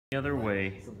The other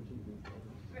way.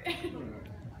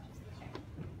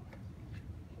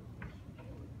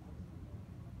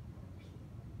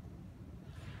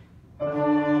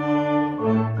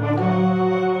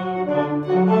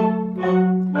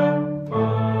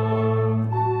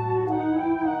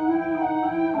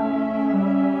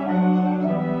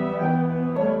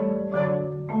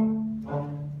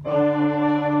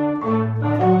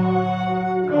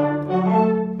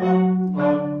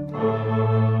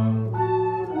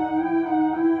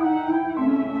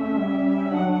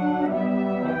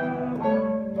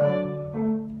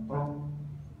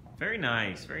 Very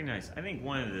nice, very nice. I think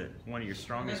one of your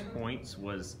strongest points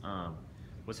was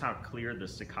how clear the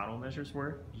staccato measures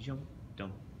were. Jump,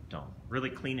 dum, dum. Really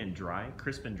clean and dry,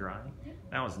 crisp and dry.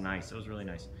 That was nice. That was really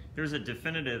nice. There's a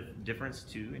definitive difference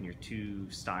too in your two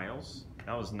styles.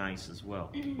 That was nice as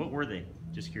well. What were they?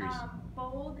 Just curious.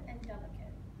 Bold and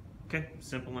delicate. Okay,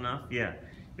 simple enough. Yeah,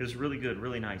 it was really good,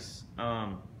 really nice.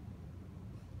 I'm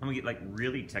gonna get like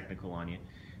really technical on you.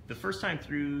 The first time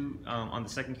through on the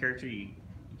second character, you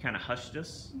kind of hushed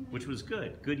us, which was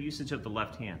good. Good usage of the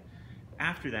left hand.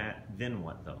 After that, then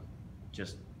what though?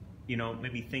 Just, you know,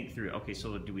 maybe think through, okay,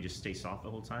 so do we just stay soft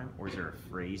the whole time? Or is there a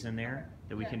phrase in there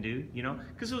that we can do, you know?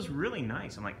 Because it was really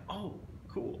nice. I'm like, oh,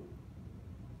 cool.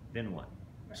 Then what?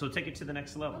 Right. So take it to the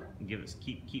next level and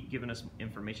keep giving us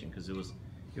information because it was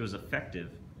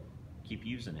effective. Keep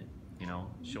using it, you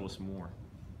know, show us more.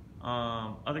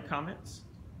 Other comments?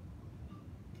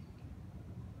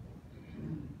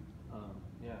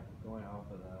 Yeah, going off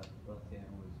of that, left hand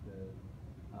was good,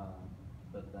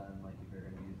 but then like if you're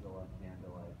gonna use the left hand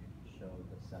to like show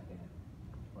the second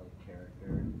like character,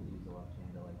 use the left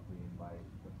hand to like re-invite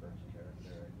the first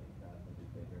character and make that a bit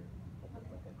bigger,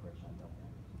 like a crescendo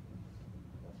hand.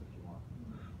 That's what you want.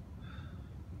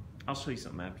 I'll show you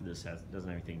something after this doesn't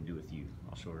have anything to do with you.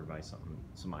 I'll show everybody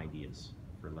some ideas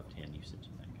for left hand usage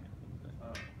and that kind of thing.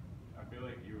 But. I feel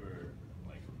like you were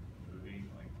like moving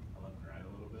like left and right a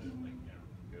little bit, like in a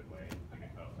good way. Like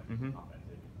it felt like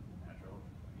authentic, natural.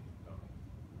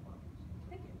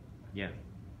 Thank you. Yeah.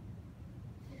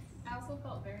 I also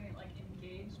felt very like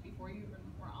engaged before you even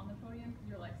were on the podium because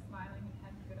you're like smiling and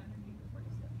had good energy before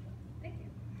you stepped up. Thank you.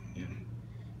 Yeah.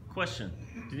 Question: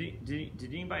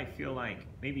 Did anybody feel like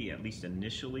maybe at least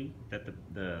initially that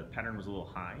the pattern was a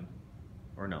little high,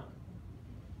 or no?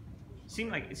 It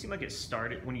seemed like it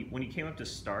started when you came up to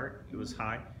start. It was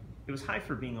high. It was high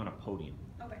for being on a podium.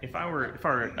 Okay. If I were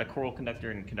a choral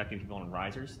conductor and conducting people on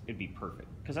risers, it'd be perfect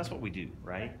because that's what we do,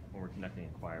 right? When we're conducting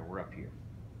a choir, we're up here.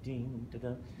 Ding, da,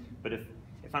 da. But if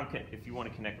you want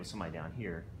to connect with somebody down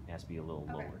here, it has to be a little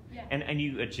lower. Yeah. And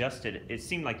you adjusted. It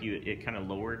seemed like it kind of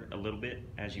lowered a little bit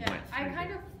as you went through. I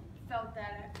kind of felt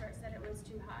that at first that it was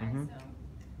too high. So.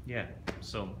 Yeah.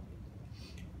 So.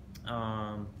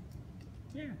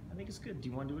 Yeah, I think it's good. Do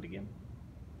you want to do it again?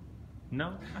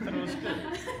 No? I thought it was good.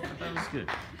 I thought it was good.